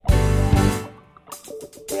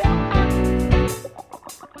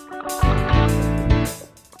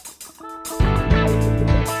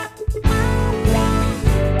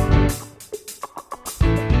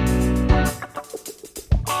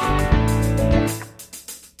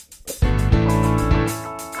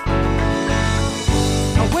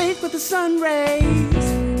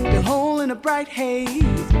bright haze,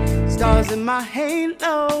 stars in my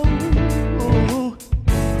halo.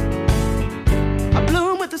 I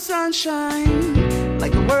bloom with the sunshine,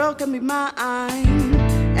 like the world can be mine,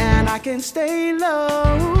 and I can stay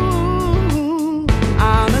low.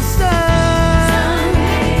 I'm a sun,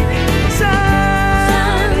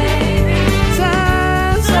 sun,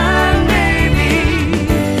 sun, sun, baby.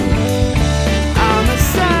 I'm a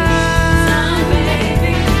sun,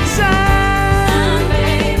 sun,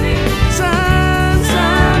 sun,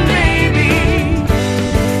 sun, baby.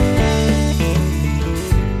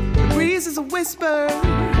 The breeze is a whisper,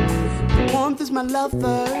 the warmth is my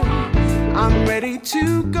lover. I'm ready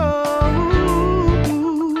to go.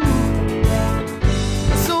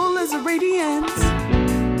 Radiance,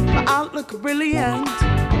 my outlook brilliant,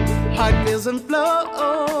 heart feels and flow.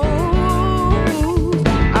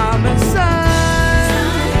 I'm a sun,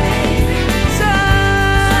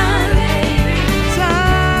 sun,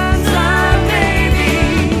 sun, sun, baby.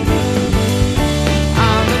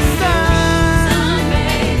 I'm a sun,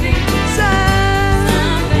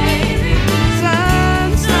 sun,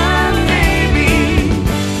 sun, baby.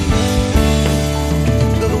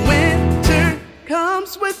 Though the winter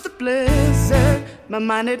comes with the blizzard, my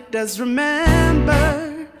mind, it does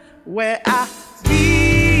remember where I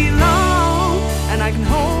belong, and I can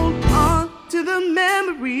hold on to the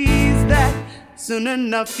memories that soon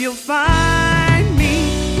enough you'll find.